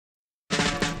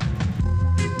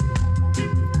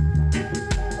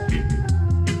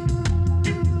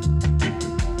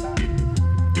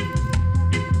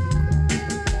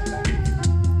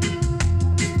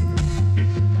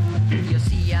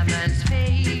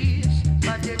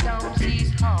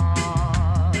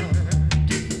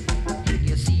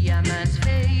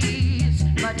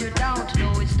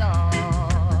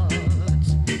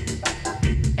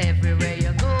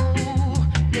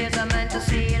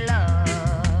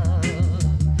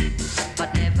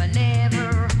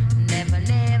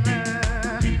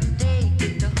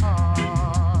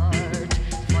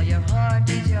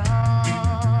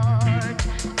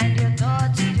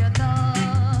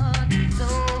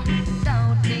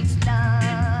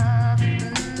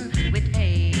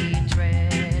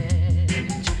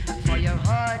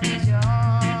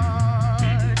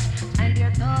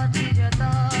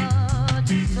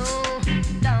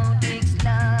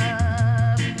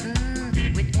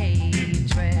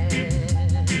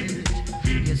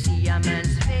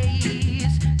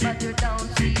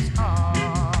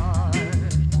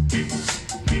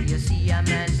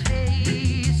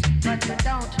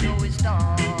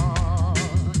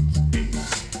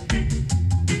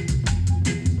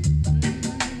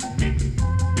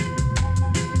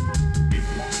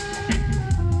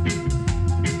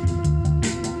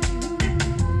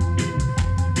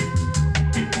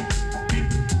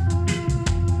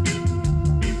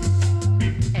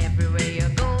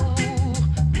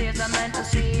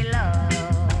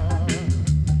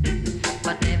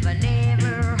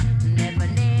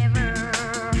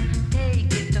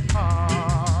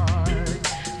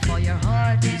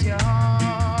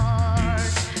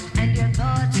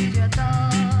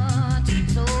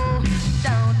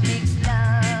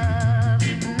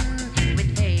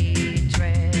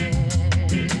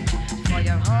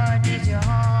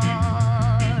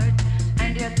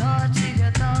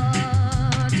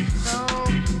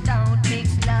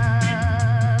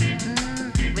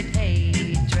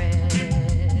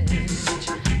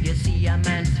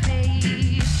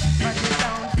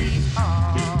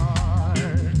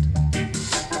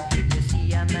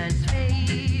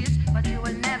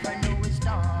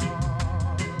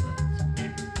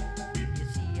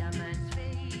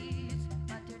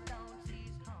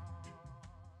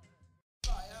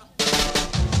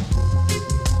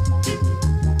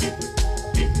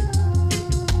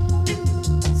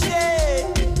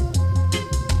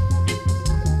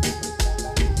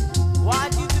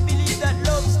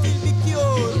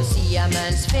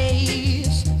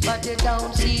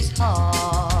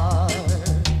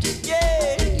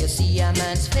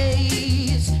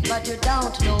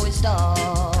want to know his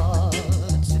thoughts.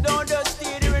 So don't just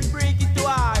stay there and break it to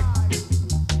heart.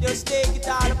 Just take it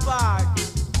all apart.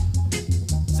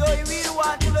 So you really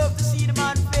want to love to see the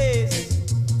man's face.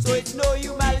 So it's no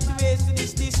humanity waste in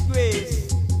this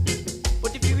disgrace.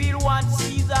 But if you really want to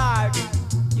see his heart,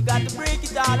 you got to break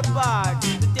it all apart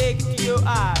to take it to your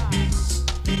heart.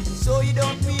 So you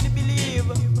don't really believe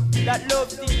that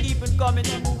love still keeping coming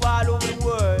to move all over the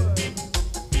world.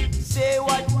 Say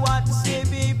what you want to say,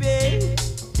 baby,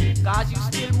 cause you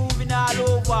still moving all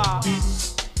over.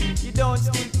 You don't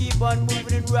still keep on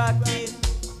moving and rocking,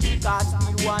 cause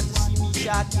you want to see me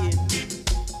shocking.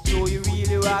 So you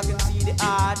really rock and see the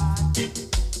art,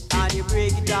 and you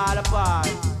break it all apart.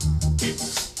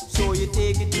 So you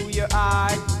take it to your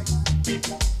heart,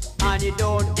 and you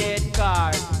don't get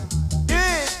caught.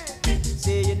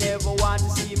 Say you never want to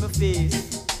see my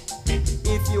face,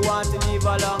 if you want to live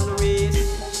along the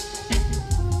race.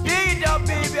 Beat up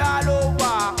baby all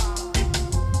over.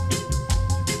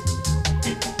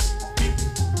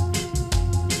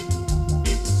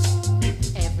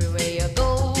 Everywhere you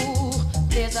go,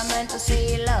 there's a man to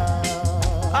say love.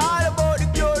 All about the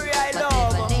glory I but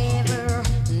love.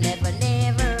 Never, never,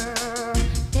 never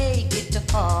take it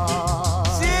to heart.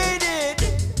 See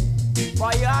it,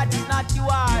 for your heart is not your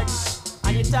heart,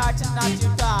 and your thought is not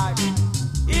your thought.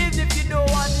 Even if you don't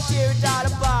want to tear it all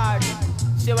apart,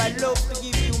 so I'd love to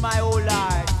give you my whole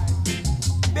heart.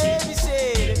 Baby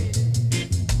said,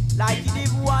 like you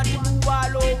didn't want to move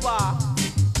all over,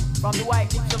 from the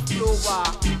white lips of clover.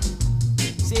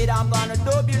 Said I'm gonna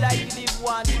dub you like you didn't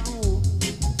want to do.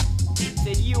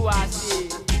 Said you are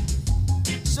said.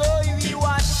 So you really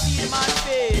want to see the man's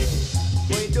face,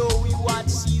 but you don't really want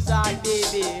to see his heart,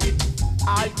 baby.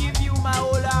 I'll give you my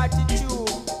whole heart to chew.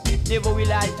 Never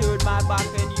will I turn my back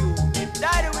on you.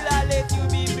 Neither will I let you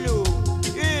be blue.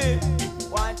 Yeah,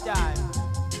 one time.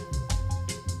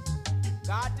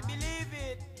 Got